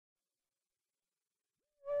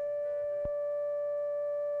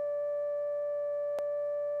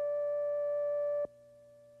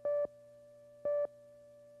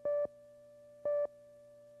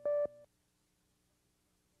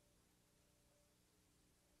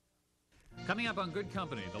Coming up on Good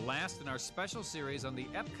Company, the last in our special series on the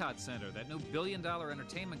Epcot Center, that new billion-dollar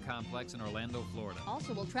entertainment complex in Orlando, Florida.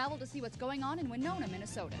 Also, we'll travel to see what's going on in Winona,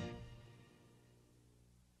 Minnesota.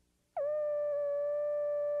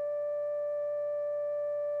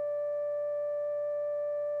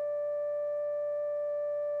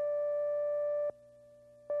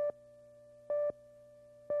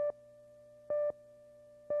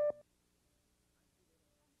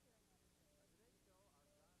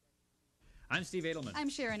 I'm Steve Edelman. I'm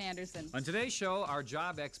Sharon Anderson. On today's show, our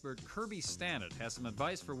job expert Kirby Stanat has some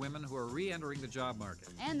advice for women who are re-entering the job market.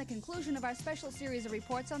 And the conclusion of our special series of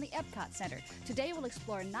reports on the Epcot Center. Today we'll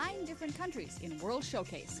explore 9 different countries in World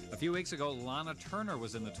Showcase. A few weeks ago, Lana Turner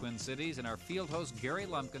was in the Twin Cities, and our field host Gary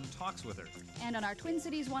Lumpkin talks with her. And on our Twin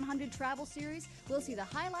Cities 100 travel series, we'll see the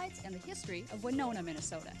highlights and the history of Winona,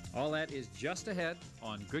 Minnesota. All that is just ahead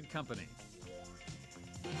on Good Company.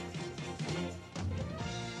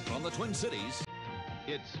 From the Twin Cities,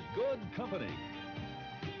 it's Good Company.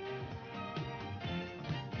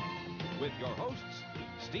 With your hosts,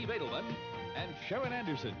 Steve Edelman and Sharon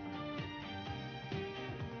Anderson.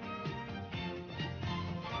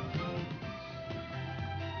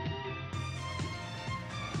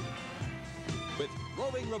 With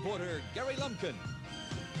roving reporter Gary Lumpkin.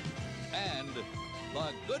 And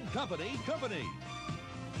the Good Company Company.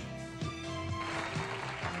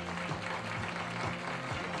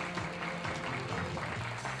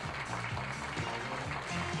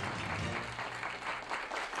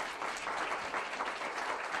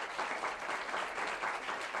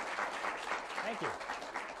 Thank you.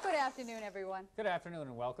 Good afternoon, everyone. Good afternoon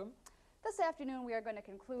and welcome. This afternoon we are going to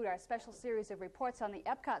conclude our special series of reports on the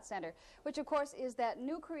Epcot Center, which of course is that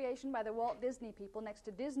new creation by the Walt Disney people next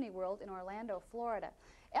to Disney World in Orlando, Florida.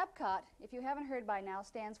 Epcot, if you haven't heard by now,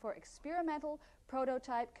 stands for Experimental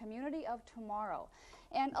Prototype Community of Tomorrow.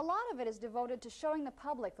 And a lot of it is devoted to showing the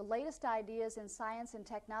public the latest ideas in science and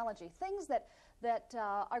technology, things that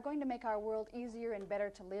are going to make our world easier and better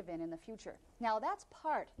to live in the future. Now that's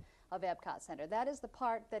part of Epcot Center. That is the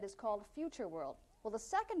part that is called Future World. Well, the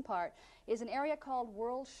second part is an area called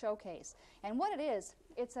World Showcase. And what it is,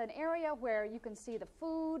 it's an area where you can see the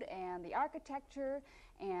food and the architecture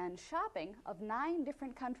and shopping of 9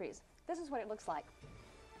 different countries. This is what it looks like.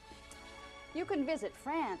 You can visit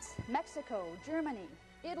France, Mexico, Germany,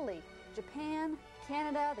 Italy, Japan,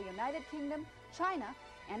 Canada, the United Kingdom, China,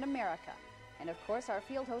 and America. And of course, our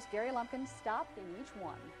field host, Gary Lumpkin, stopped in each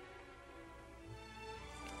one.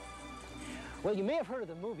 Well, you may have heard of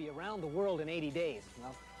the movie Around the World in 80 Days.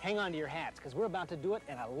 Well, hang on to your hats, because we're about to do it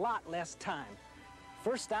in a lot less time.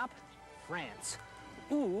 First stop, France.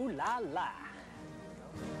 Ooh la la.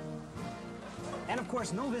 And of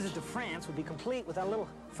course, no visit to France would be complete without a little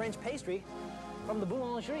French pastry from the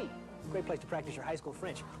boulangerie. Great place to practice your high school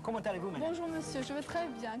French. Comment allez-vous, madame? Bonjour, monsieur. Je vais très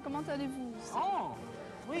bien. Comment allez-vous? Oh,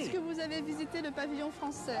 oui. Est-ce que vous avez visité le pavillon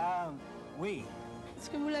français? Oui.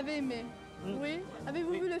 Est-ce que vous l'avez aimé? Oui.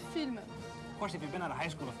 Avez-vous vu le film? Of course, if you've been out of high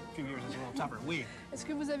school a few years, it's a little tougher. Oui. Est-ce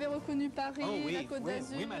que vous avez reconnu Paris, Oh, oui, la Côte oui,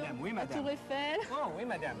 d'Azur, oui, madame, oui, la madame. Tour Eiffel? Oh, oui,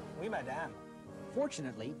 madame. Oui, madame.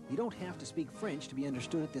 Fortunately, you don't have to speak French to be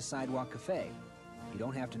understood at this sidewalk cafe. You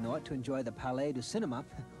don't have to know it to enjoy the Palais du Cinéma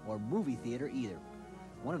or movie theater either.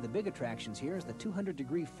 One of the big attractions here is the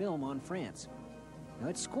 200-degree film on France. Now,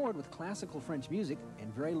 it's scored with classical French music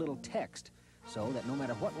and very little text, so that no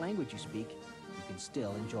matter what language you speak, you can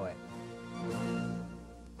still enjoy it.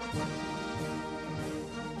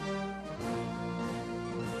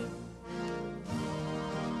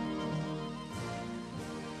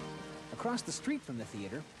 Across the street from the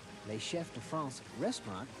theater, Les Chefs de France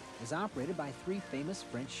restaurant is operated by 3 famous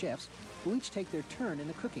French chefs who each take their turn in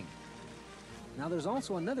the cooking. Now there's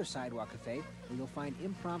also another sidewalk cafe where you'll find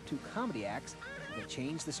impromptu comedy acts that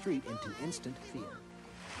change the street into instant theater.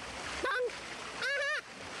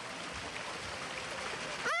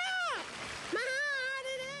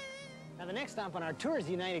 Now the next stop on our tour is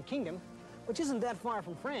the United Kingdom, which isn't that far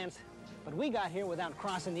from France, but we got here without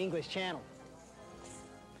crossing the English Channel.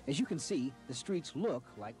 As you can see, the streets look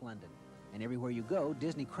like London, and everywhere you go,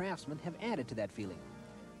 Disney craftsmen have added to that feeling.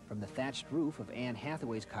 From the thatched roof of Anne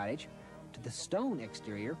Hathaway's cottage to the stone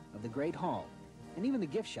exterior of the Great Hall, and even the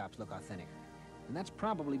gift shops look authentic. And that's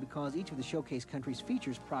probably because each of the showcase countries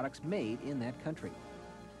features products made in that country.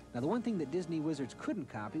 Now, the one thing that Disney Wizards couldn't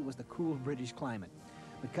copy was the cool British climate,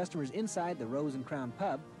 but customers inside the Rose and Crown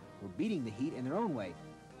pub were beating the heat in their own way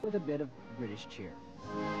with a bit of British cheer.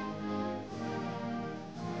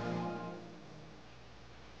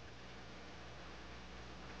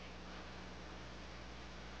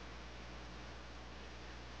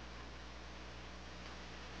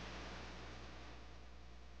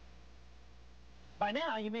 By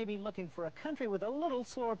now, you may be looking for a country with a little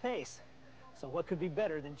slower pace. So what could be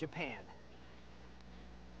better than Japan?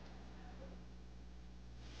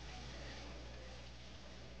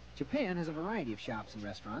 Japan has a variety of shops and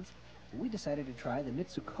restaurants, but we decided to try the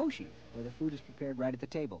Mitsukoshi, where the food is prepared right at the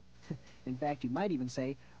table. In fact, you might even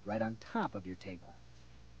say right on top of your table.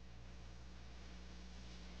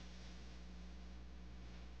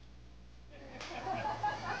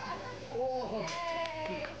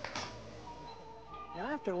 Now,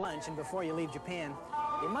 after lunch and before you leave Japan,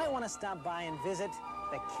 you might want to stop by and visit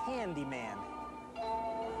the Candy Man.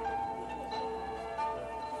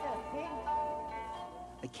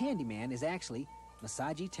 The Candy Man is actually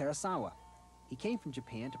Masaji Terasawa. He came from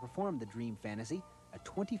Japan to perform the Dream Fantasy, a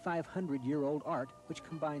 2,500-year-old art which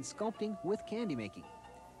combines sculpting with candy making.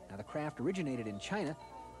 Now, the craft originated in China,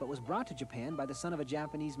 but was brought to Japan by the son of a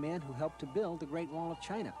Japanese man who helped to build the Great Wall of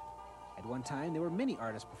China. At one time, there were many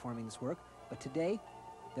artists performing this work, but today,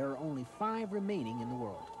 there are only 5 remaining in the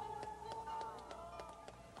world.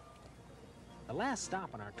 The last stop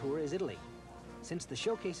on our tour is Italy. Since the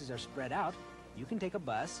showcases are spread out, you can take a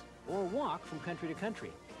bus or walk from country to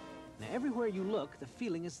country. Now, everywhere you look, the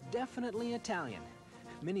feeling is definitely Italian.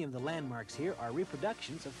 Many of the landmarks here are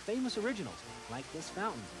reproductions of famous originals, like this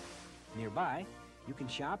fountain. Nearby, you can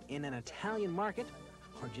shop in an Italian market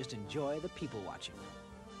or just enjoy the people watching.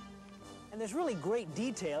 And there's really great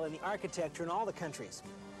detail in the architecture in all the countries.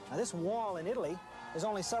 Now, this wall in Italy is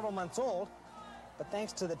only several months old, but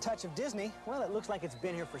thanks to the touch of Disney, well, it looks like it's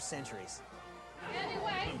been here for centuries.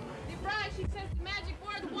 Anyway, the bride, she says the magic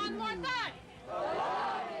word one more time.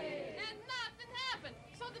 And nothing happened.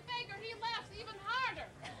 So the baker, he laughs even harder.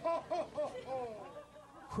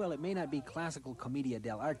 Well, it may not be classical commedia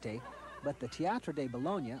dell'arte, but the Teatro di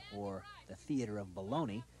Bologna, or the Theater of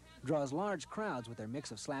Bologna, draws large crowds with their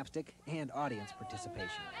mix of slapstick and audience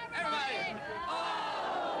participation. Everybody!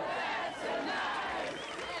 Oh, that's so nice!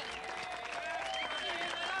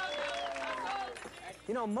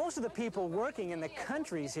 You know, most of the people working in the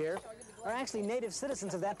countries here are actually native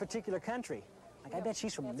citizens of that particular country. Like, I bet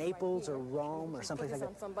she's from Naples or Rome or someplace like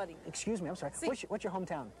that. Somebody. Excuse me, I'm sorry. What's your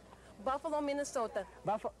hometown? Buffalo, Minnesota.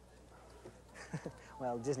 Buffalo.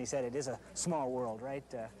 Well, Disney said it is a small world, right?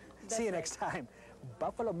 See you next time.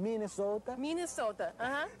 Buffalo, Minnesota. Minnesota.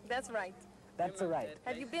 That's right. That's right.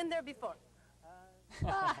 Have you been there before?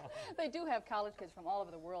 They do have college kids from all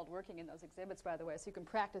over the world working in those exhibits, by the way, so you can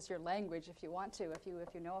practice your language if you want to, if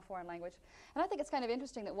you know a foreign language. And I think it's kind of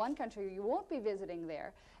interesting that one country you won't be visiting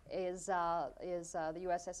there is the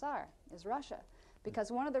USSR, is Russia.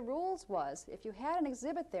 Because one of the rules was, if you had an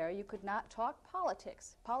exhibit there, you could not talk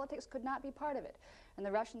politics. Politics could not be part of it. And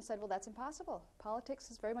the Russians said, well, that's impossible.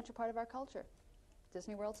 Politics is very much a part of our culture.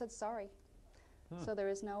 Disney World said, sorry. So there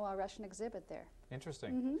is no Russian exhibit there.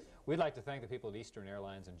 Interesting. We'd like to thank the people at Eastern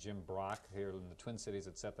Airlines and Jim Brock here in the Twin Cities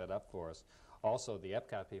that set that up for us. Also, the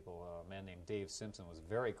Epcot people, a man named Dave Simpson, was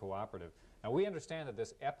very cooperative. Now, we understand that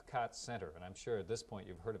this Epcot Center, and I'm sure at this point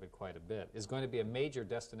you've heard of it quite a bit, is going to be a major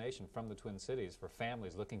destination from the Twin Cities for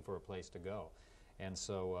families looking for a place to go. And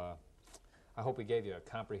so I hope we gave you a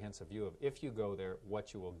comprehensive view of, if you go there,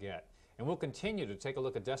 what you will get. And we'll continue to take a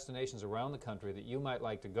look at destinations around the country that you might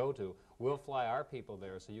like to go to. We'll fly our people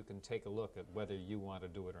there so you can take a look at whether you want to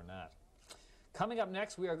do it or not. Coming up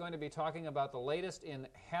next, we are going to be talking about the latest in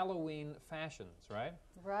Halloween fashions, right?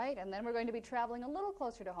 Right, and then we're going to be traveling a little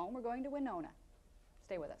closer to home. We're going to Winona.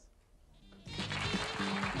 Stay with us.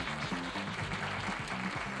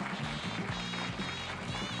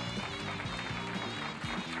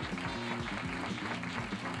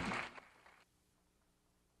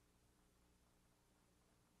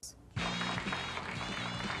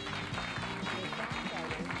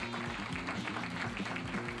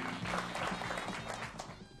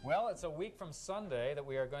 Well, it's a week from Sunday that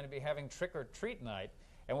we are going to be having trick-or-treat night.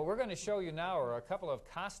 And what we're going to show you now are a couple of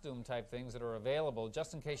costume-type things that are available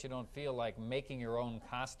just in case you don't feel like making your own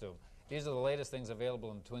costume. These are the latest things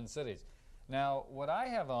available in the Twin Cities. Now, what I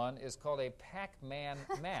have on is called a Pac-Man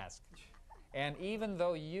mask. And even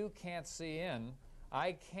though you can't see in,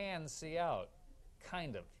 I can see out.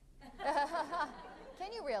 Kind of.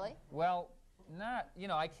 Can you really? Well, not, you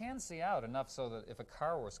know, I can see out enough so that if a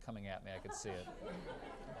car was coming at me, I could see it.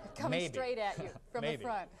 Coming straight at you from the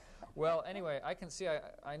front. Well, anyway, I can see,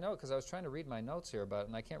 I know, because I was trying to read my notes here about it,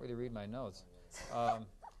 and I can't really read my notes.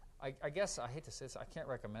 I guess, I hate to say this, I can't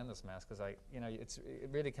recommend this mask, because it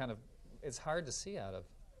really kind of, it's hard to see out of.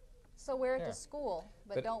 So wear it to school,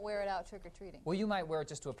 but don't wear it out trick-or-treating. Well, you might wear it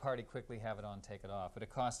just to a party, quickly have it on, take it off. But it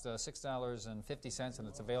costs $6.50, and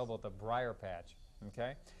it's available at the Briar Patch.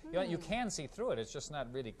 Okay? You know, you can see through it, it's just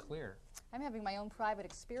not really clear. I'm having my own private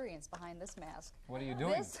experience behind this mask. What are you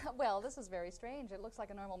doing? Well, this is very strange. It looks like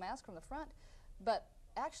a normal mask from the front, but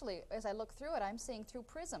actually, as I look through it, I'm seeing through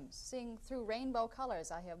prisms, seeing through rainbow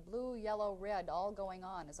colors. I have blue, yellow, red all going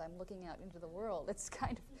on as I'm looking out into the world. It's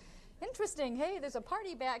kind of interesting. Hey, there's a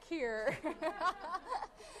party back here.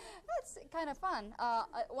 That's kind of fun.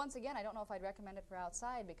 Once again, I don't know if I'd recommend it for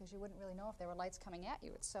outside because you wouldn't really know if there were lights coming at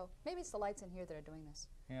you. Maybe it's the lights in here that are doing this.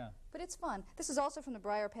 Yeah. But it's fun. This is also from the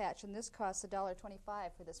Briar Patch, and this costs $1.25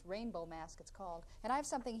 for this rainbow mask, it's called. And I have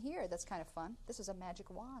something here that's kind of fun. This is a magic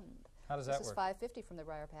wand. How does that work? This is $5.50 from the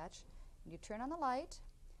Briar Patch. And you turn on the light,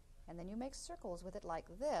 and then you make circles with it like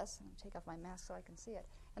this. And I'll take off my mask so I can see it.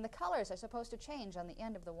 And the colors are supposed to change on the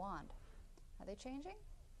end of the wand. Are they changing?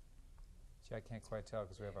 Gee, I can't quite tell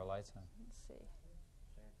because we have our lights on. Let's see.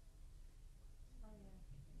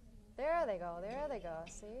 There they go. There they go.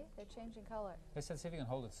 See? They're changing color. They said see if you can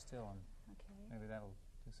hold it still, and Okay. maybe that'll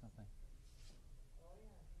do something.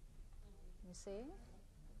 You see?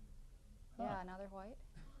 Huh. Yeah, now they're white.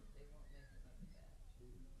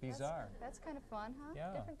 Bizarre. That's kind of fun, huh?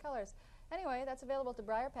 Yeah. Different colors. Anyway, that's available at the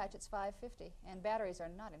Briar Patch. It's $5.50, and batteries are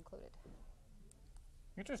not included.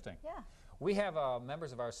 Interesting. Yeah. We have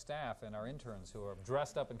members of our staff and our interns who are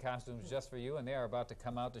dressed up in costumes just for you, and they are about to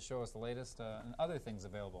come out to show us the latest and other things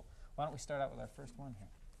available. Why don't we start out with our first one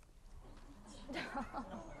here?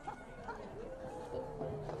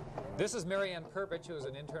 This is Marianne Purbich, who is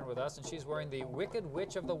an intern with us, and she's wearing the Wicked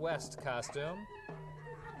Witch of the West costume.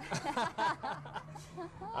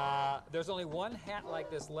 There's only one hat like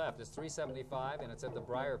this left. It's $3.75, and it's at the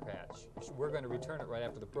Briar Patch. We're going to return it right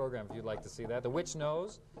after the program if you'd like to see that. The Witch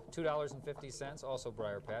Nose, $2.50, also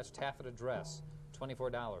Briar Patch. Taffeta Dress,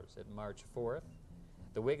 $24 at March 4th.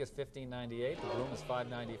 The wig is $15.98. The broom is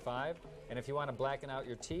 $5.95. And if you want to blacken out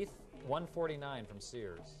your teeth, $1.49 from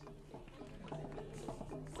Sears.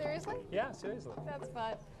 Seriously? Yeah, seriously. That's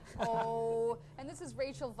fun. Oh, and this is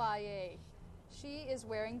Rachel Valle. She is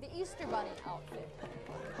wearing the Easter Bunny outfit.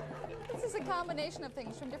 This is a combination of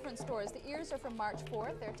things from different stores. The ears are from March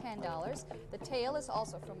 4th. They're $10. The tail is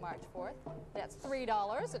also from March 4th. That's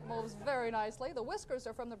 $3. It moves very nicely. The whiskers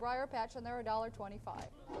are from the Briar Patch, and they're $1.25.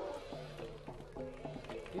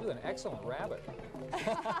 You do an excellent rabbit.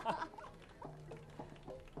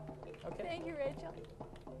 Okay. Thank you, Rachel.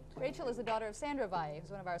 Rachel is the daughter of Sandra Valle,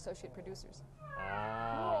 who's one of our associate producers.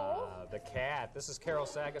 The cat. This is Carol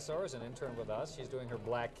Sagasaur, who's an intern with us. She's doing her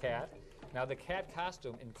black cat. Now, the cat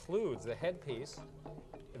costume includes the headpiece,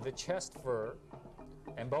 the chest fur,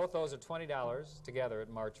 and both those are $20 together at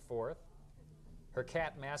March 4th. Her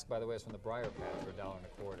cat mask, by the way, is from the Briar Patch for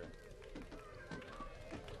 $1.25.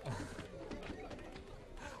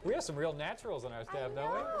 We have some real naturals on our staff,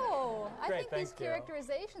 don't we? Oh, I Great, think these thanks, Carol.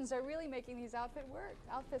 characterizations are really making these outfits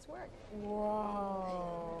work.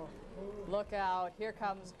 Whoa. Look out. Here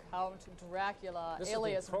comes Count Dracula, This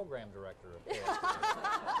alias... is the program director of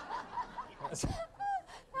KSTP.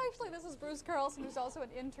 Actually, this is Bruce Carlson, who's also an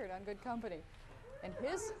intern on Good Company. And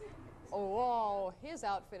his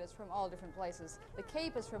outfit is from all different places. The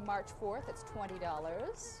cape is from March 4th. It's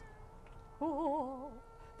 $20. Oh.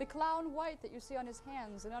 The clown white that you see on his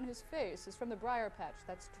hands and on his face is from the Briar Patch.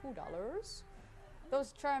 That's $2.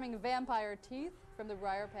 Those charming vampire teeth from the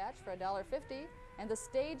Briar Patch for $1.50. And the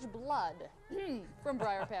stage blood from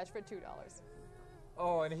Briar Patch for $2.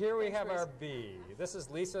 Oh, and here we have our bee. This is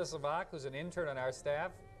Lisa Savak, who's an intern on our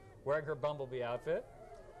staff, wearing her bumblebee outfit.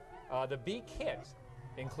 The bee kit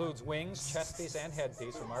includes wings, chest piece, and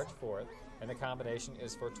headpiece for March 4th, and the combination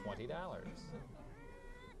is for $20.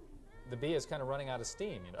 The bee is kind of running out of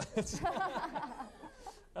steam, you know.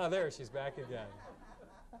 Oh, there, she's back again.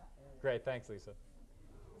 Great, thanks, Lisa.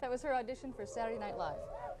 That was her audition for Saturday Night Live.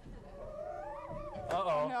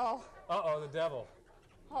 Uh-oh. No. Uh-oh, the devil.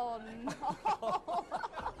 Oh, no.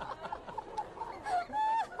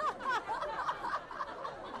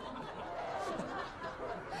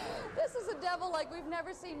 This is a devil like we've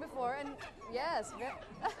never seen before, and yes,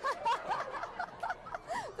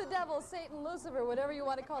 the devil, Satan, Lucifer, whatever you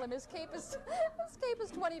want to call him. His cape is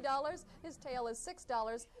 $20. His tail is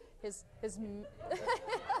 $6. His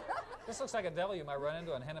This looks like a devil you might run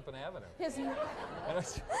into on Hennepin Avenue. his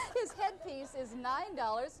headpiece is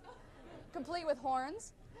 $9, complete with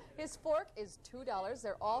horns. His fork is $2.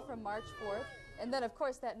 They're all from March 4th. And then, of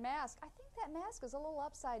course, that mask. I think that mask is a little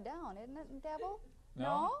upside down, isn't it, devil?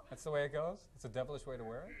 No? That's the way it goes? It's a devilish way to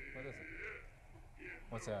wear it? What is it?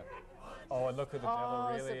 What's that? Oh, and look who the devil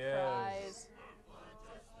really surprise. is.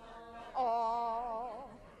 Oh.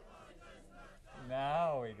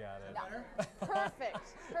 Now we got it. No.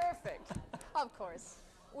 Perfect. Perfect. Of course.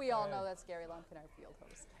 We all know that's Gary Lumpkin, our field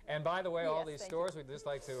host. And by the way, all Yes, these thank stores, we'd just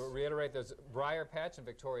like to reiterate, there's Briar Patch in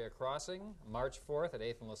Victoria Crossing, March 4th at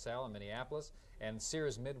 8th and LaSalle in Minneapolis, and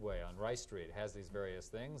Sears Midway on Rice Street has these various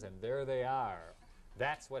things, and there they are.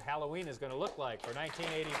 That's what Halloween is going to look like for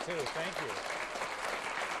 1982. Thank you.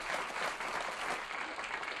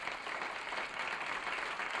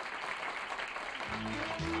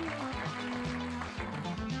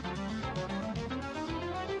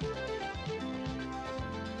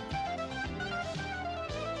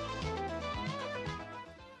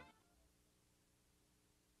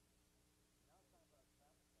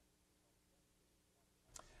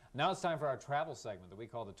 Now it's time for our travel segment that we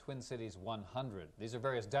call the Twin Cities 100. These are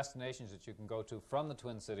various destinations that you can go to from the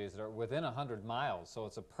Twin Cities that are within 100 miles, so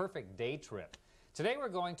it's a perfect day trip. Today we're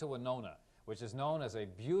going to Winona, which is known as a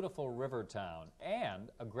beautiful river town and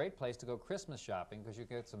a great place to go Christmas shopping because you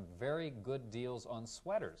get some very good deals on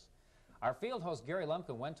sweaters. Our field host Gary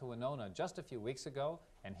Lumpkin went to Winona just a few weeks ago,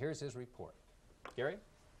 and here's his report. Gary?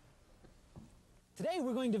 Today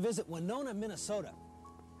we're going to visit Winona, Minnesota.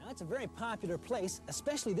 Now, it's a very popular place,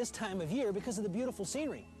 especially this time of year because of the beautiful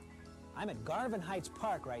scenery. I'm at Garvin Heights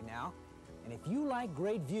Park right now, and if you like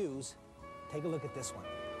great views, take a look at this one.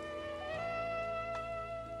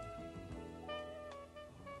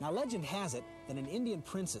 Now, legend has it that an Indian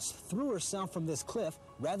princess threw herself from this cliff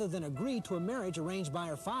rather than agree to a marriage arranged by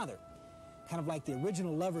her father, kind of like the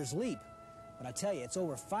original Lover's Leap. But I tell you, it's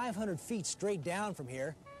over 500 feet straight down from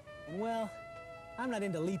here, and well, I'm not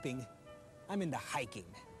into leaping, I'm into hiking.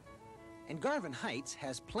 And Garvin Heights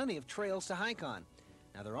has plenty of trails to hike on.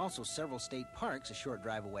 Now, there are also several state parks a short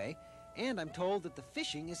drive away, and I'm told that the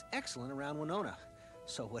fishing is excellent around Winona.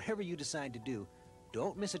 So whatever you decide to do,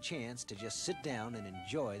 don't miss a chance to just sit down and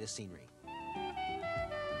enjoy the scenery.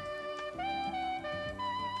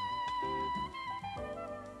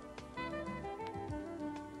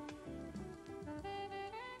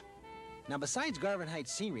 Now, besides Garvin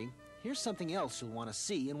Heights scenery, here's something else you'll want to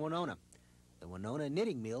see in Winona. The Winona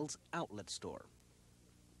Knitting Mills outlet store.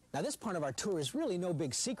 Now, this part of our tour is really no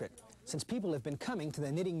big secret, since people have been coming to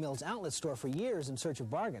the Knitting Mills outlet store for years in search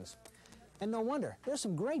of bargains. And no wonder, there's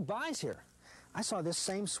some great buys here. I saw this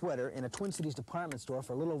same sweater in a Twin Cities department store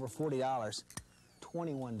for a little over $40,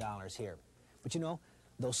 $21 here. But you know,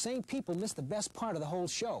 those same people miss the best part of the whole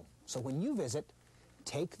show. So when you visit,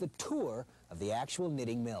 take the tour of the actual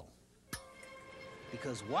knitting mill.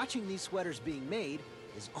 Because watching these sweaters being made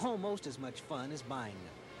is almost as much fun as buying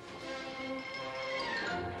them.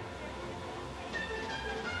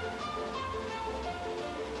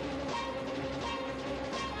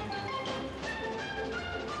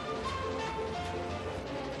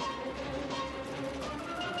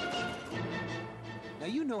 Now,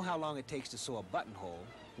 you know how long it takes to sew a buttonhole.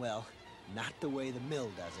 Well, not the way the mill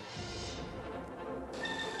does it.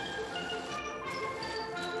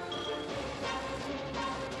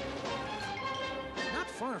 Not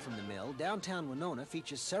far from the mill, downtown Winona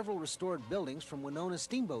features several restored buildings from Winona's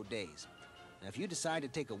steamboat days. Now, if you decide to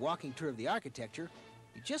take a walking tour of the architecture,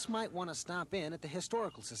 you just might want to stop in at the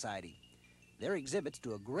Historical Society. Their exhibits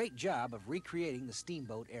do a great job of recreating the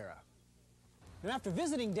steamboat era. And after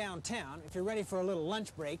visiting downtown, if you're ready for a little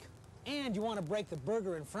lunch break, and you want to break the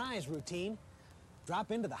burger and fries routine,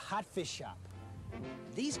 drop into the Hot Fish Shop.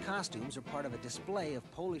 These costumes are part of a display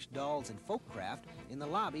of Polish dolls and folk craft in the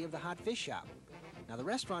lobby of the Hot Fish Shop. Now, the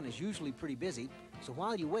restaurant is usually pretty busy, so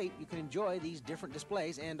while you wait, you can enjoy these different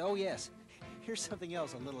displays. And, oh yes, here's something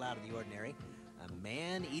else a little out of the ordinary, a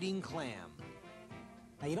man-eating clam.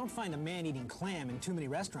 Now, you don't find a man-eating clam in too many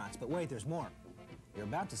restaurants, but wait, there's more. You're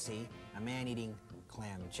about to see a man-eating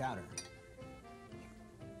clam chowder.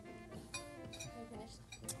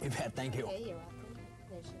 You bet, thank you. Okay, you're welcome.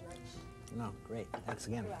 There's your lunch. No, great, thanks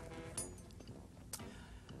again.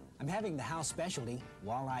 I'm having the house specialty,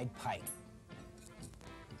 walleye pike.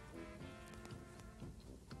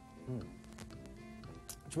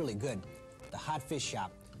 It's really good. The Hot Fish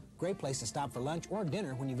Shop, great place to stop for lunch or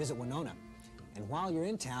dinner when you visit Winona. And while you're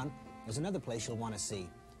in town, there's another place you'll want to see,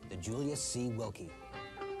 the Julius C. Wilkie.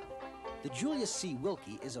 The Julius C.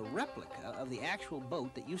 Wilkie is a replica of the actual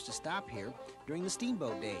boat that used to stop here during the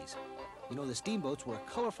steamboat days. You know, the steamboats were a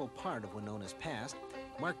colorful part of Winona's past.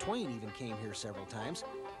 Mark Twain even came here several times.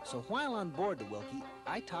 So while on board the Wilkie,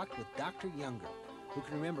 I talked with Dr. Younger, who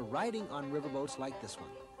can remember riding on riverboats like this one.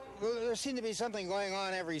 Well, there seemed to be something going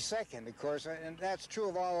on every second, of course, and that's true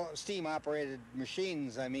of all steam-operated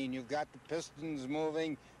machines. I mean, you've got the pistons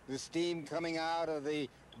moving, the steam coming out of the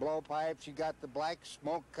blowpipes, you got the black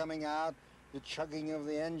smoke coming out, the chugging of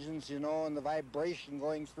the engines, you know, and the vibration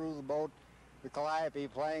going through the boat, the calliope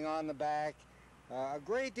playing on the back, A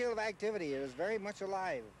great deal of activity. It was very much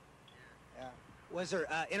alive. Yeah. Was there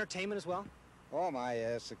entertainment as well? Oh my,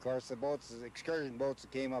 yes, of course. The boats, the excursion boats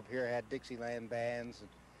that came up here had Dixieland bands. And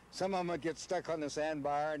some of them would get stuck on the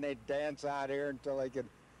sandbar and they'd dance out here until they could,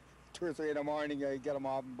 2 or 3 in the morning, get them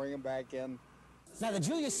off and bring them back in. Now, the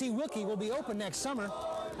Julius C. Wilkie will be open next summer,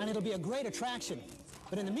 and it'll be a great attraction.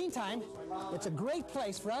 But in the meantime, it's a great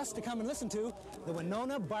place for us to come and listen to the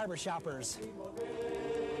Winona Barbershoppers.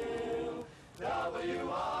 W-I-N-O-N-A,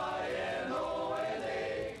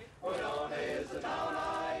 Winona is the town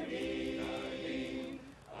I mean.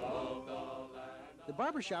 The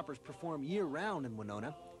Barbershoppers perform year-round in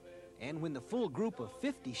Winona, and when the full group of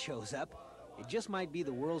 50 shows up, it just might be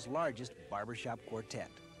the world's largest barbershop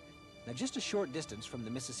quartet. Now, just a short distance from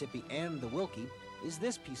the Mississippi and the Wilkie is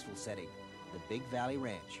this peaceful setting, the Big Valley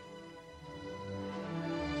Ranch.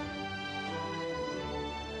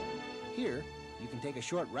 Here, you can take a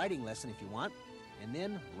short riding lesson if you want, and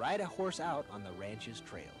then ride a horse out on the ranch's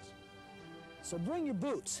trails. So bring your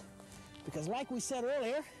boots, because like we said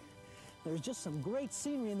earlier, there's just some great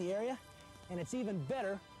scenery in the area, and it's even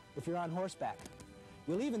better if you're on horseback.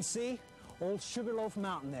 You'll even see Old Sugarloaf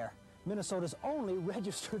Mountain there, Minnesota's only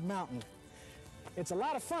registered mountain. It's a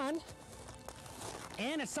lot of fun,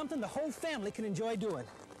 and it's something the whole family can enjoy doing.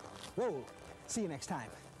 Whoa, see you next time.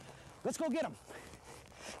 Let's go get them.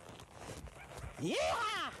 Yeah!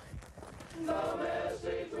 The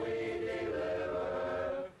message we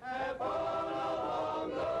deliver, have fun along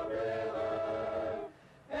the river,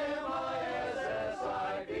 M-I-S-S-I-P-P-I-P.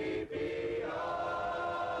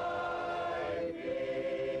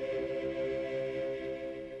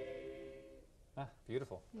 Ah,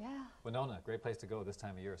 beautiful. Yeah. Winona, great place to go this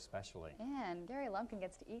time of year especially. And Gary Lumpkin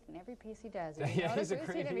gets to eat in every piece he does. Yeah, he's a We've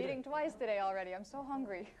great seen him eater. eating twice today already. I'm so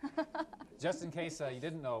hungry. Just in case you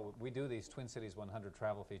didn't know, we do these Twin Cities 100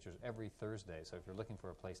 travel features every Thursday. So if you're looking for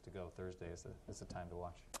a place to go, Thursday is the time to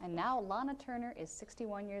watch. And now Lana Turner is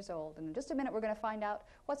 61 years old. And in just a minute, we're going to find out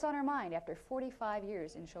what's on her mind after 45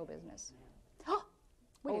 years in show business.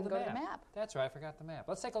 We didn't go to the map. That's right, I forgot the map.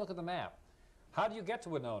 Let's take a look at the map. How do you get to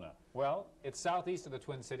Winona? Well, it's southeast of the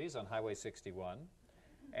Twin Cities on Highway 61,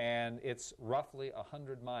 and it's roughly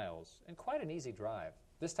 100 miles, and quite an easy drive.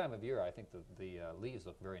 This time of year, I think the leaves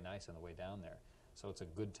look very nice on the way down there, so it's a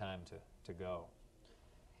good time to go.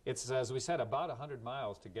 It's, as we said, about 100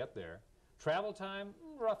 miles to get there. Travel time,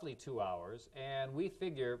 roughly 2 hours, and we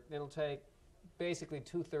figure it'll take basically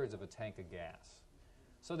 2/3 of a tank of gas.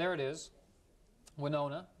 So there it is,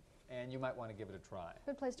 Winona. And you might want to give it a try.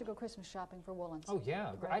 Good place to go Christmas shopping for woolens. Oh,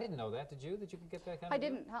 yeah. Right. I didn't know that. Did you? That you could get that kind of I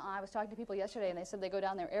didn't. I was talking to people yesterday, and they said they go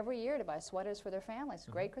down there every year to buy sweaters for their families.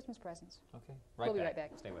 Great Christmas presents. Okay. We'll be right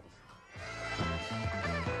back. Stay with us.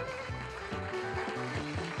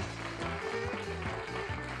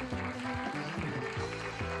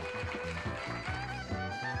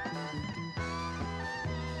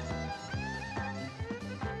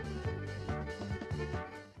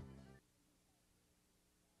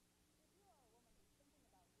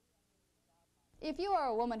 If you are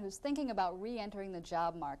a woman who's thinking about re-entering the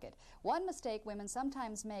job market, one mistake women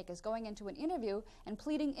sometimes make is going into an interview and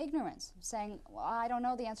pleading ignorance, saying, well, I don't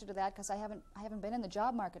know the answer to that because I haven't been in the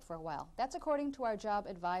job market for a while. That's according to our job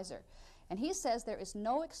advisor. And he says there is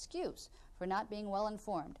no excuse for not being well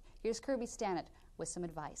informed. Here's Kirby Stanat with some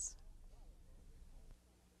advice.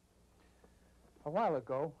 A while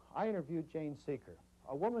ago, I interviewed Jane Seeker,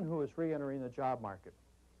 a woman who was re-entering the job market.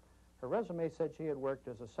 Her resume said she had worked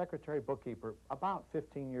as a secretary bookkeeper about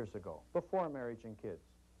 15 years ago, before marriage and kids.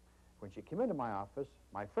 When she came into my office,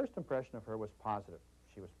 my first impression of her was positive.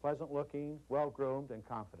 She was pleasant-looking, well-groomed, and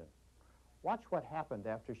confident. Watch what happened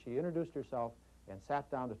after she introduced herself and sat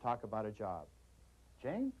down to talk about a job.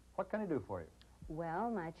 Jane, what can I do for you? Well,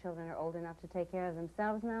 my children are old enough to take care of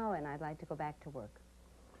themselves now, and I'd like to go back to work.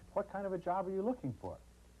 What kind of a job are you looking for?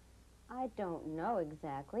 I don't know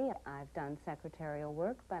exactly. I've done secretarial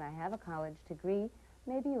work, but I have a college degree.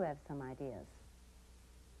 Maybe you have some ideas.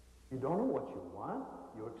 You don't know what you want?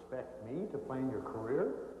 You expect me to plan your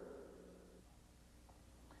career?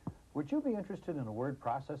 Would you be interested in a word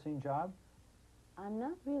processing job? I'm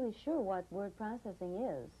not really sure what word processing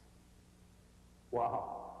is.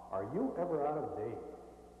 Wow, are you ever out of date?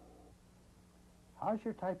 How's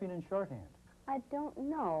your typing in shorthand? I don't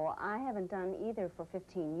know. I haven't done either for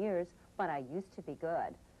 15 years, but I used to be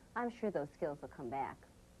good. I'm sure those skills will come back.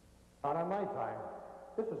 Not on my time.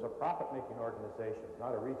 This is a profit-making organization,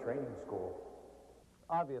 not a retraining school.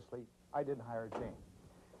 Obviously, I didn't hire Jane.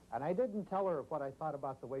 And I didn't tell her what I thought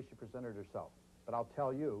about the way she presented herself. But I'll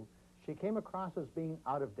tell you, she came across as being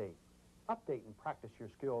out of date. Update and practice your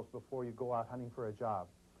skills before you go out hunting for a job.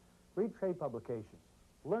 Read trade publications.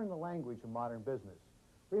 Learn the language of modern business.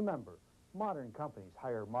 Remember, modern companies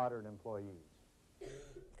hire modern employees.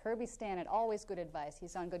 Kirby Stanat, always good advice.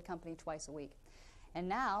 He's on Good Company twice a week. And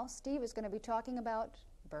now, Steve is going to be talking about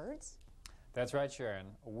birds. That's right, Sharon.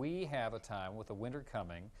 We have a time with the winter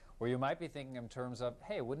coming where you might be thinking in terms of,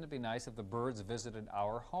 hey, wouldn't it be nice if the birds visited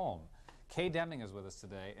our home? Kay Deming is with us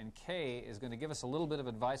today, and Kay is going to give us a little bit of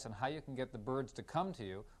advice on how you can get the birds to come to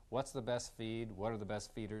you. What's the best feed? What are the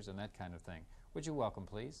best feeders? And that kind of thing. Would you welcome,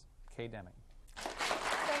 please, Kay Deming.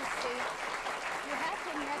 Thanks, Steve. You have to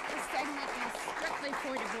admit this segment is strictly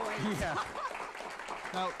for the boys. Yeah.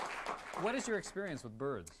 Now, what is your experience with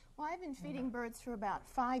birds? Well, I've been feeding birds for about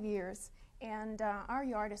 5 years, and our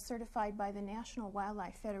yard is certified by the National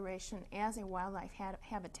Wildlife Federation as a wildlife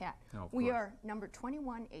habitat. Oh, we are number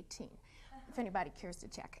 2118, if anybody cares to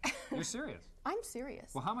check. You're serious? I'm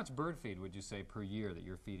serious. Well, how much bird feed would you say per year that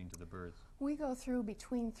you're feeding to the birds? We go through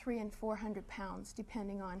between 300 and 400 pounds,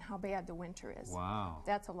 depending on how bad the winter is. Wow.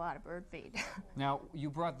 That's a lot of bird feed. Now,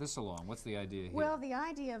 you brought this along. What's the idea here? Well, the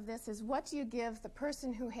idea of this is, what do you give the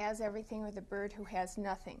person who has everything or the bird who has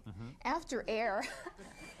nothing? After air,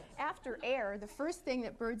 the first thing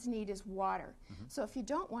that birds need is water. So if you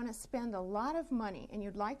don't want to spend a lot of money and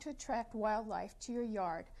you'd like to attract wildlife to your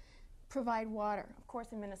yard, provide water. Of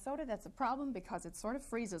course, in Minnesota, that's a problem because it sort of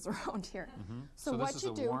freezes around here. So what this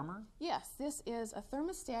you is a do, warmer? Yes, this is a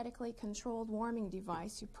thermostatically controlled warming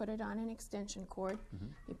device. You put it on an extension cord.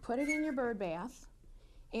 You put it in your bird bath,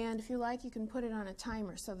 and if you like, you can put it on a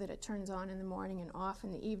timer so that it turns on in the morning and off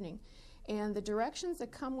in the evening. And the directions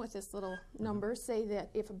that come with this little number say that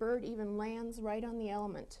if a bird even lands right on the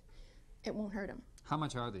element, it won't hurt him. How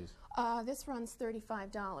much are these? This runs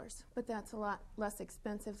 $35, but that's a lot less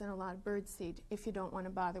expensive than a lot of bird seed if you don't want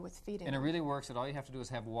to bother with feeding And it them. really works that all you have to do is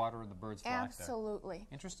have water and the birds flock there. Absolutely.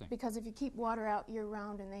 Interesting. Because if you keep water out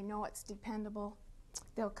year-round and they know it's dependable,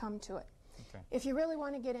 they'll come to it. Okay. If you really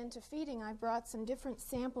want to get into feeding, I brought some different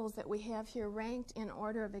samples that we have here ranked in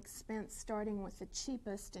order of expense, starting with the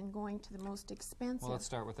cheapest and going to the most expensive. Well, let's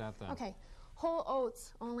start with that then. Okay. Whole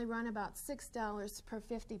oats only run about $6 per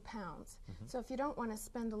 50 pounds. So if you don't want to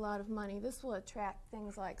spend a lot of money, this will attract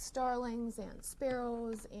things like starlings and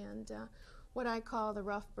sparrows and what I call the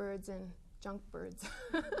rough birds and junk birds.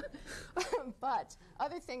 But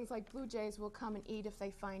other things like blue jays will come and eat if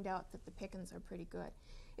they find out that the pickings are pretty good.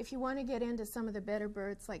 If you want to get into some of the better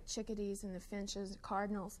birds like chickadees and the finches,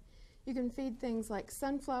 cardinals, you can feed things like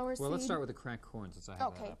sunflower seed. Well, let's start with the cracked corn since I have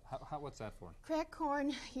Okay. that up. What's that for? Cracked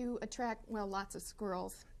corn, you attract, well, lots of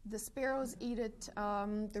squirrels. The sparrows eat it.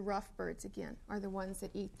 The rough birds, again, are the ones that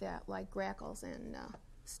eat that, like grackles and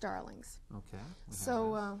starlings. Okay.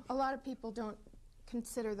 So a lot of people don't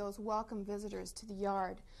consider those welcome visitors to the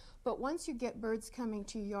yard. But once you get birds coming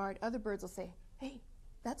to your yard, other birds will say, hey,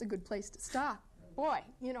 that's a good place to stop. Boy,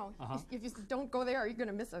 you know, if you don't go there, you're going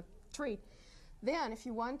to miss a treat. Then, if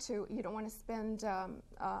you want to, you don't want to spend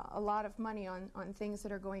a lot of money on things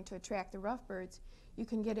that are going to attract the rough birds, you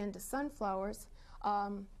can get into sunflowers.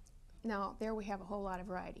 Now, there we have a whole lot of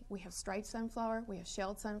variety. We have striped sunflower, we have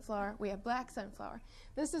shelled sunflower, we have black sunflower.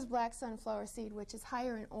 This is black sunflower seed, which is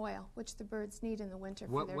higher in oil, which the birds need in the winter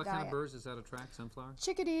for their What diet. kind of birds does that attract, sunflower?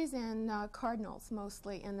 Chickadees and cardinals,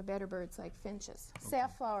 mostly, and the better birds like finches.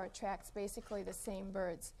 Safflower attracts basically the same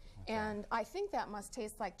birds. And I think that must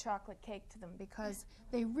taste like chocolate cake to them because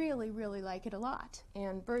they really, really like it a lot.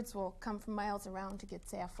 And birds will come from miles around to get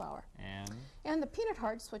safflower. And the peanut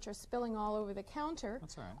hearts, which are spilling all over the counter,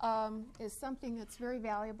 That's all right. is something that's very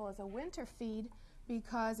valuable as a winter feed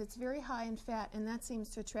because it's very high in fat, and that seems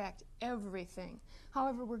to attract everything.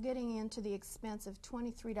 However, we're getting into the expense of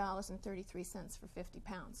 $23.33 for 50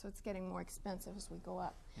 pounds, so it's getting more expensive as we go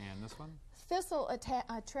up. And this one? Thistle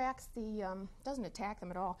attracts the, doesn't attack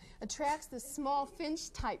them at all, attracts the small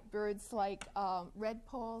finch-type birds like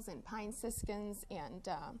redpolls and pine siskins, and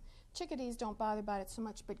chickadees don't bother about it so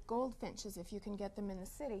much, but goldfinches, if you can get them in the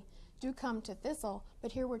city, do come to thistle,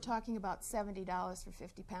 but here we're talking about $70 for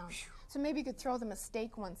 50 pounds. So maybe you could throw them a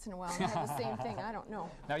steak once in a while and have the same thing, I don't know.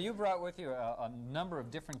 Now, you brought with you a number of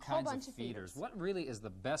different kinds bunch of of feeders. feeders. What really is the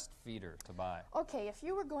best feeder to buy? Okay, if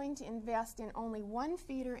you were going to invest in only one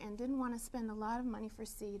feeder and didn't want to spend a lot of money for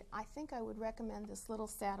seed, I think I would recommend this little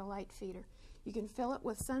satellite feeder. You can fill it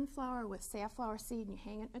with sunflower, with safflower seed, and you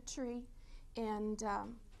hang it in a tree, and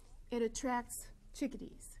it attracts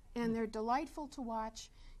chickadees. And they're delightful to watch.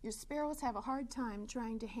 Your sparrows have a hard time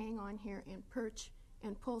trying to hang on here and perch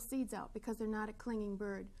and pull seeds out because they're not a clinging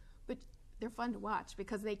bird. But they're fun to watch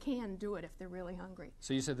because they can do it if they're really hungry.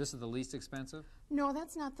 So you said this is the least expensive? No,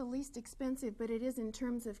 that's not the least expensive, but it is in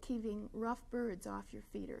terms of keeping rough birds off your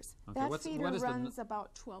feeders. Okay, That feeder runs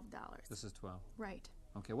about $12. This is 12. Right.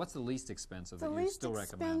 Okay, what's the least expensive The that you least still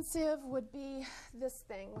recommend? expensive would be this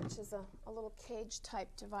thing, which is a little cage-type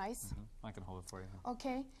device. I can hold it for you.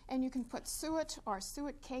 Okay, and you can put suet or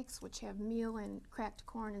suet cakes, which have meal and cracked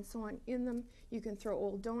corn and so on in them. You can throw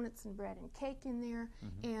old donuts and bread and cake in there.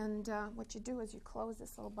 And what you do is you close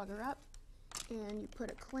this little bugger up, and you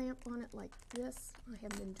put a clamp on it like this. I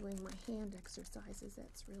haven't been doing my hand exercises.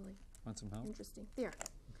 That's really interesting. There.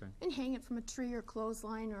 Okay. And hang it from a tree or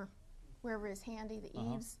clothesline or wherever is handy, the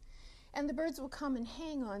eaves. And the birds will come and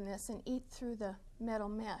hang on this and eat through the metal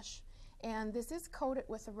mesh. And this is coated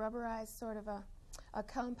with a rubberized sort of a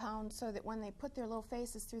compound so that when they put their little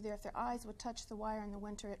faces through there, if their eyes would touch the wire in the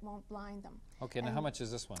winter, it won't blind them. Okay, now how much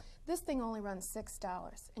is this one? This thing only runs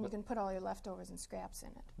 $6, and you can put all your leftovers and scraps in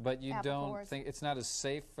it. But you Apple don't cores. think it's not as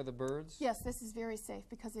safe for the birds? Yes, this is very safe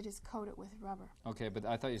because it is coated with rubber. Okay, but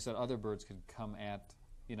I thought you said other birds could come at,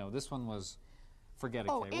 you know, this one was, forget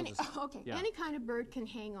it, Oh, Kay. any kind of bird can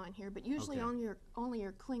hang on here, but usually Okay. only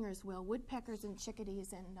your clingers will. Woodpeckers and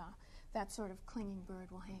chickadees and that sort of clinging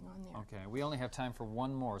bird will hang on there. Okay, we only have time for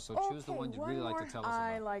one more, so choose the one you'd really like to tell us about.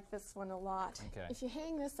 I like this one a lot. Okay. If you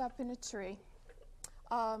hang this up in a tree,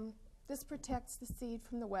 this protects the seed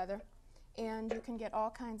from the weather, and you can get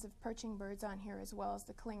all kinds of perching birds on here as well as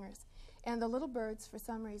the clingers. And the little birds, for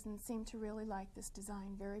some reason, seem to really like this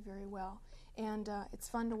design very, very well. And it's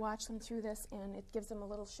fun to watch them through this, and it gives them a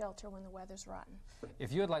little shelter when the weather's rotten.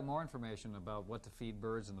 If you would like more information about what to feed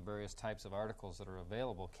birds and the various types of articles that are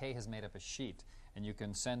available, Kay has made up a sheet, and you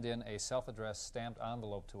can send in a self-addressed stamped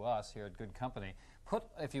envelope to us here at Good Company. Put,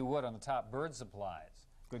 if you would, on the top, bird supplies.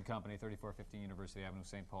 Good Company, 3415 University Avenue,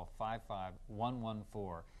 St. Paul,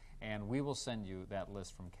 55114. And we will send you that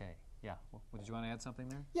list from Kay. Yeah. Well, did you want to add something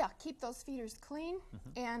there? Yeah, keep those feeders clean,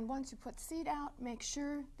 and once you put seed out, make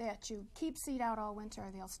sure that you keep seed out all winter or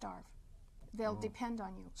they'll starve. They'll depend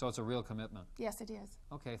on you. So it's a real commitment. Yes, it is.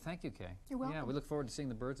 Okay, thank you, Kay. You're welcome. Yeah, we look forward to seeing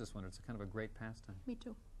the birds this winter. It's kind of a great pastime. Me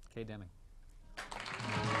too. Kay Deming.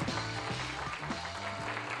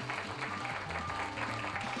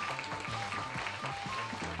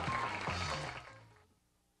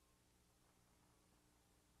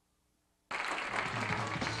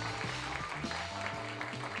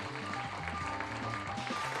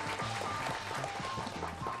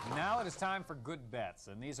 Now it is time for Good Bets,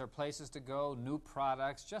 and these are places to go, new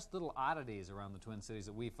products, just little oddities around the Twin Cities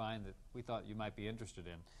that we find that we thought you might be interested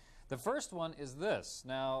in. The first one is this.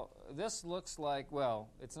 Now, this looks like, well,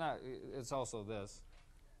 it's not, it's also this.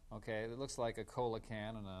 Okay, it looks like a cola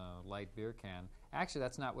can and a light beer can. Actually,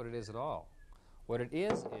 that's not what it is at all. What it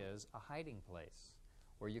is a hiding place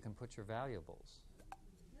where you can put your valuables.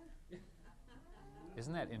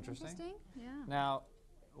 Isn't that interesting? Interesting, yeah. Now,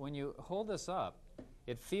 when you hold this up,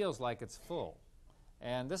 it feels like it's full.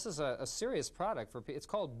 And this is a serious product for people. It's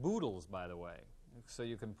called Boodles, by the way. So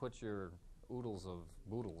you can put your oodles of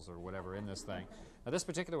boodles or whatever in this thing. Now, this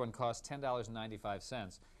particular one costs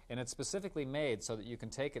 $10.95, and it's specifically made so that you can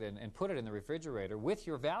take it and put it in the refrigerator with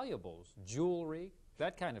your valuables, jewelry,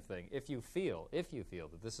 that kind of thing, if you feel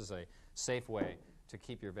that this is a safe way to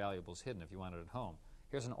keep your valuables hidden if you want it at home.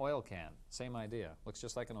 Here's an oil can. Same idea. Looks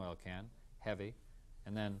just like an oil can, heavy,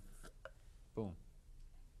 and then boom.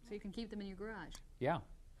 So you can keep them in your garage. Yeah.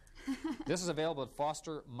 This is available at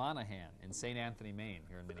Foster Monahan in St. Anthony, Maine,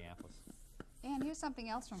 here in Minneapolis. And here's something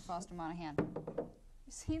else from Foster Monahan. You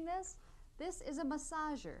seen this? This is a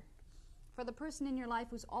massager. For the person in your life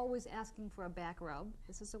who's always asking for a back rub,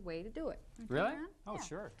 this is a way to do it. Really? Oh, yeah.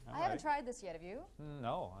 Sure. I haven't tried this yet, have you? No.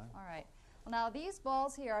 All right. Well, now these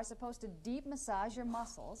balls here are supposed to deep massage your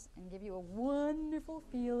muscles and give you a wonderful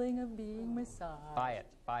feeling of being massaged. Buy it,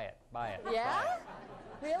 buy it, buy it. Yeah?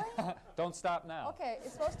 Really? Don't stop now. Okay,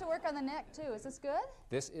 it's supposed to work on the neck too. Is this good?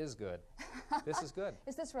 This is good. This is good.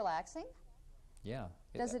 Is this relaxing? Yeah.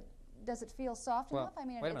 Does it feel soft enough? I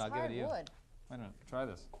mean, wait a minute, it's I'll give it to you. hardwood. Wait a minute, try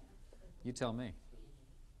this. You tell me.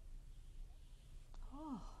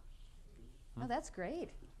 Oh. Oh, that's great.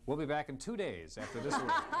 We'll be back in 2 days after this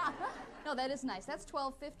week. No, that is nice. That's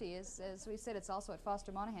 $12.50. As we said, it's also at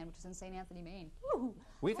Foster Monahan, which is in St. Anthony, Maine. Ooh,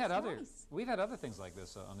 We've had nice. other things like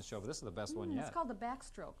this on the show, but this is the best one yet. It's called the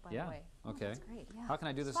backstroke, by the way. Okay. Oh, that's great. Yeah. How can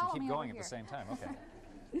I do this Follow and keep me going over at the here. same time?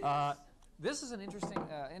 Okay. This is an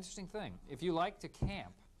interesting thing. If you like to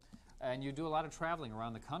camp and you do a lot of traveling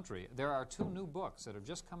around the country, there are 2 new books that have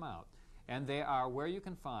just come out, and they are where you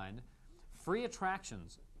can find free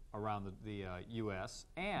attractions around the U.S.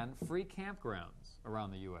 and free campgrounds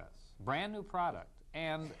around the U.S. Brand new product,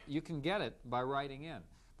 and you can get it by writing in.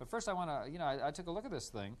 But first I want to, I took a look at this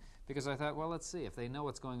thing because I thought, well, let's see. If they know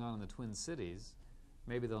what's going on in the Twin Cities,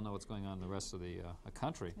 maybe they'll know what's going on in the rest of the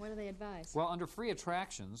country. What do they advise? Well, under free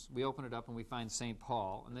attractions, we open it up and we find St.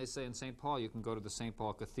 Paul. And they say in St. Paul you can go to the St.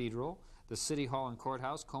 Paul Cathedral, the City Hall and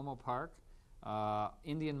Courthouse, Como Park,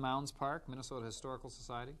 Indian Mounds Park, Minnesota Historical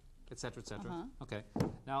Society, etc., etc. Okay.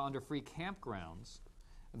 Now, under free campgrounds,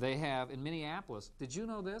 they have in Minneapolis, did you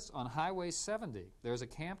know this? On Highway 70, there's a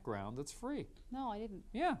campground that's free. No, I didn't.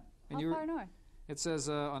 Yeah. How far north? It says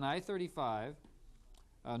on I-35,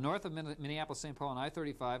 north of Minneapolis, St. Paul, on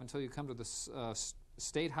I-35 until you come to the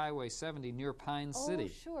State Highway 70 near Pine City.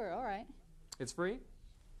 Oh, sure. All right. It's free?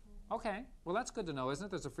 Okay. Well, that's good to know, isn't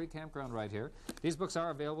it? There's a free campground right here. These books are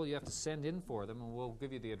available. You have to send in for them, and we'll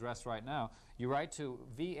give you the address right now. You write to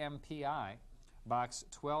VMPI, Box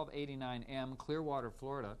 1289M, Clearwater,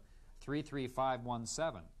 Florida,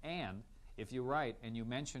 33517. And if you write and you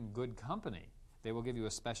mention Good Company, they will give you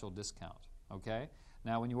a special discount. Okay?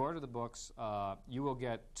 Now, when you order the books, you will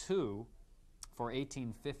get 2 for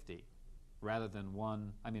 $18.50 rather than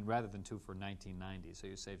two for $19.90. So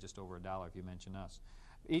you save just over $1 if you mention us.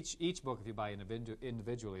 Each book, if you buy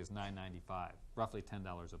individually, is $9.95, roughly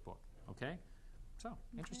 $10 a book. Okay? So,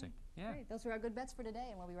 interesting. Yeah. Great. Those are our good bets for today,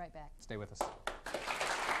 and we'll be right back. Stay with us.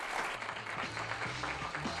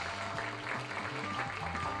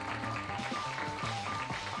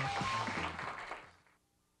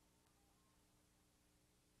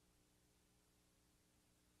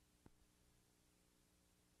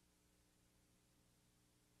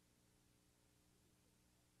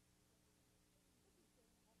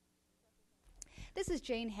 This is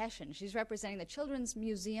Jane Hession. She's representing the Children's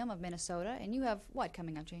Museum of Minnesota, and you have what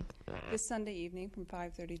coming up, Jane? This Sunday evening from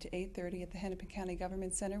 5:30 to 8:30 at the Hennepin County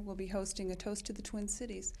Government Center, we'll be hosting a Toast to the Twin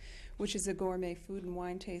Cities, which is a gourmet food and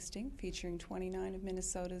wine tasting featuring 29 of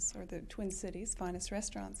Minnesota's, or the Twin Cities' finest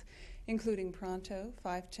restaurants, including Pronto,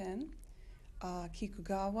 510,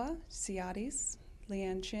 Kikugawa, Ciati's,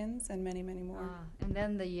 Leanne Chin's, and many, many more. And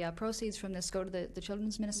then the proceeds from this go to the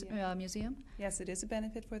Children's Museum? Yes, it is a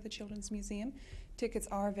benefit for the Children's Museum. Tickets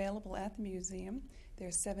are available at the museum. They're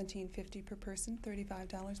 $17.50 per person,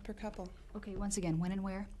 $35 per couple. Okay, once again, when and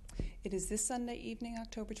where? It is this Sunday evening,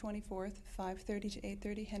 October 24th, 5:30 to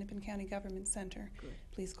 8:30, Hennepin County Government Center. Good.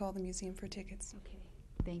 Please call the museum for tickets. Okay,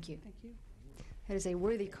 thank you. Thank you. It is a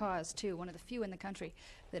worthy cause, too, one of the few in the country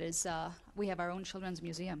that is, we have our own children's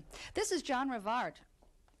museum. This is John Rivard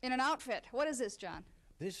in an outfit. What is this, John?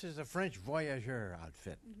 This is a French voyageur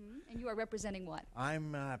outfit. And you are representing what?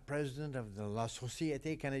 I'm president of the La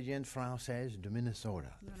Société Canadienne Française de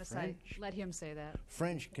Minnesota. Let him say that.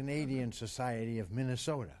 French-Canadian Society of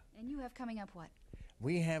Minnesota. And you have coming up what?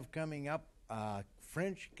 We have coming up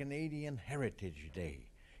French-Canadian Heritage Day.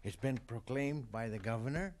 It's been proclaimed by the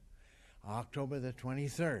governor October the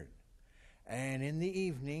 23rd. And in the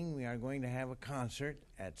evening, we are going to have a concert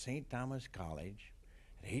at St. Thomas College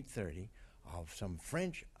at 8:30 of some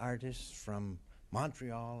French artists from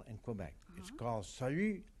Montreal and Quebec. It's called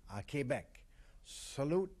Salut à Québec,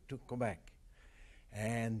 Salute to Quebec.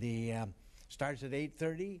 And the starts at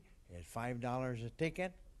 8:30, it's $5 a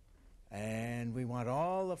ticket. And we want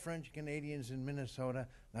all the French Canadians in Minnesota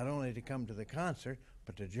not only to come to the concert,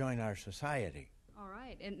 but to join our society. All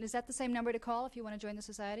right. And is that the same number to call if you want to join the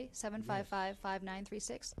society?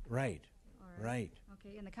 755-5936? Right. Right.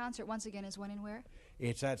 Okay. And the concert, once again, is when and where?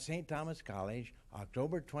 It's at St. Thomas College,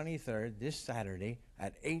 October 23rd, this Saturday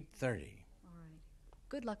at 8:30. All right.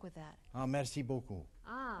 Good luck with that. Merci beaucoup.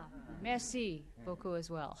 Merci beaucoup as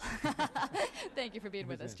well. Thank you for being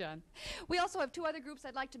with us, John. We also have two other groups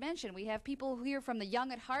I'd like to mention. We have people here from the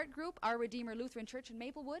Young at Heart group, Our Redeemer Lutheran Church in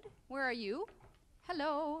Maplewood. Where are you?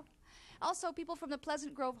 Hello. Also, people from the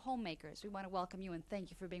Pleasant Grove Homemakers. We want to welcome you and thank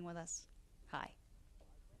you for being with us. Hi.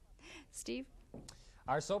 Steve?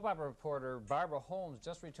 Our soap opera reporter, Barbara Holmes,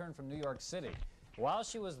 just returned from New York City. While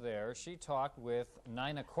she was there, she talked with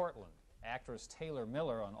Nina Cortland, actress Taylor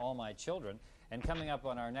Miller on All My Children. And coming up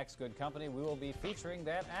on our next Good Company, we will be featuring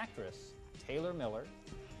that actress, Taylor Miller,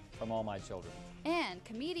 from All My Children. And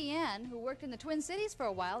comedian who worked in the Twin Cities for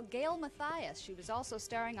a while, Gail Mathias. She was also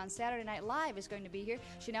starring on Saturday Night Live, is going to be here.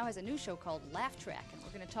 She now has a new show called Laugh Track, and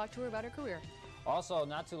we're going to talk to her about her career. Also,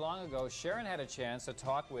 not too long ago, Sharon had a chance to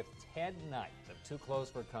talk with Ted Knight of Too Close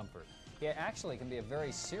for Comfort. He actually can be a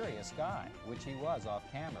very serious guy, which he was off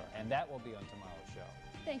camera, and that will be on tomorrow's show.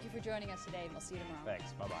 Thank you for joining us today, and we'll see you tomorrow.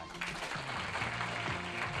 Thanks. Bye-bye.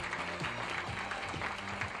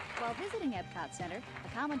 While visiting Epcot Center,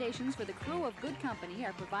 accommodations for the crew of Good Company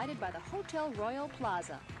are provided by the Hotel Royal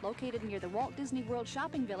Plaza, located near the Walt Disney World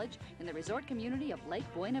Shopping Village in the resort community of Lake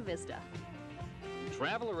Buena Vista.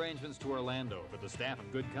 Travel arrangements to Orlando for the staff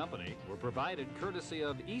of Good Company were provided courtesy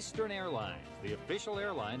of Eastern Airlines, the official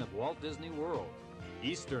airline of Walt Disney World.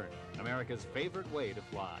 Eastern, America's favorite way to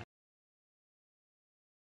fly.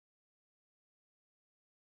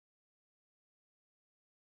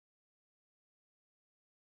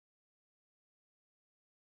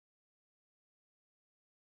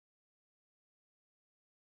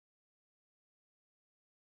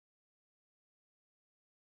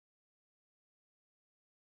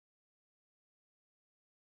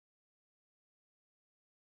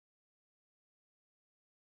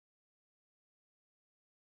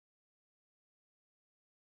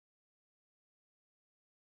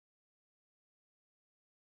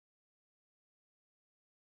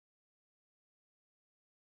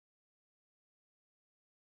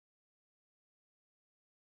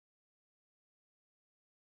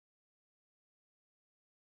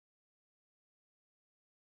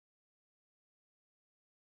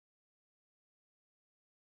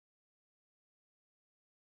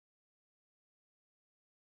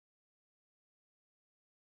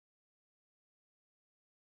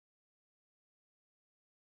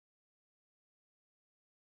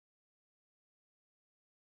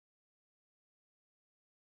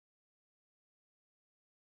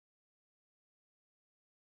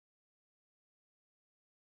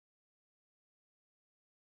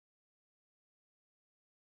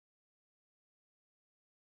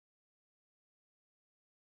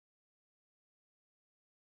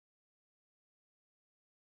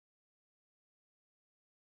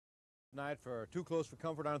 Night for Too Close for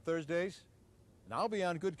Comfort on Thursdays. And I'll be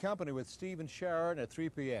on Good Company with Steve and Sharon at 3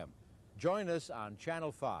 p.m. Join us on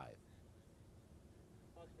Channel 5.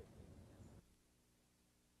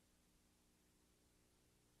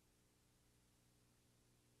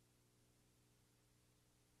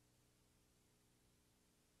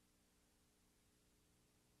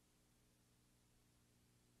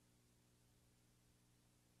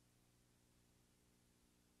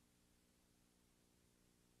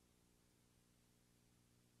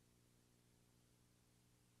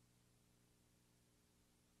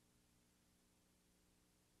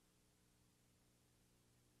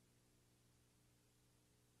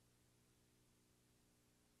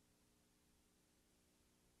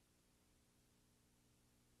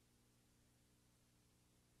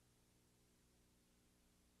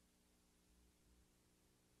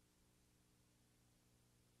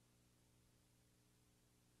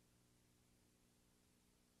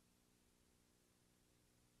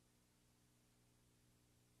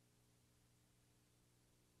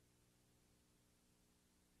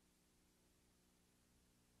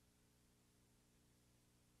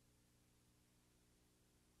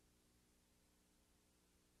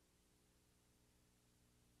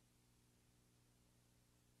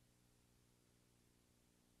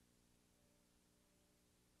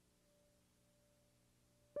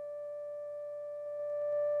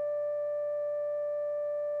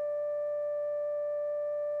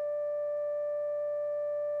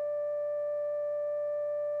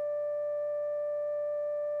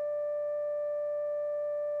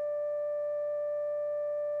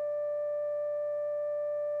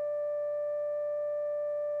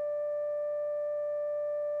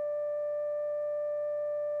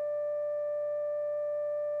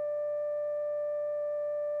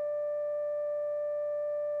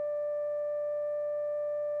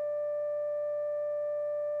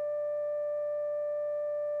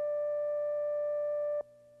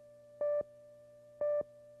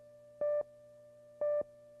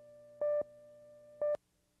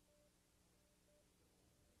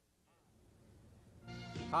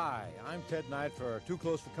 Hi, I'm Ted Knight for Too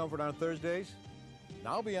Close for Comfort on Thursdays. And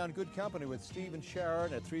I'll be on Good Company with Steve and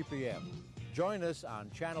Sharon at 3 p.m. Join us on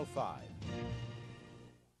Channel 5.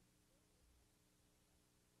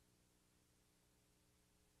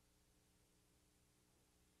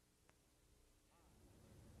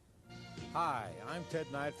 Hi, I'm Ted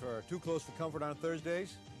Knight for Too Close for Comfort on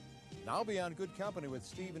Thursdays. And I'll be on Good Company with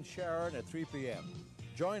Steve and Sharon at 3 p.m.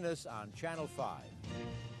 Join us on Channel 5.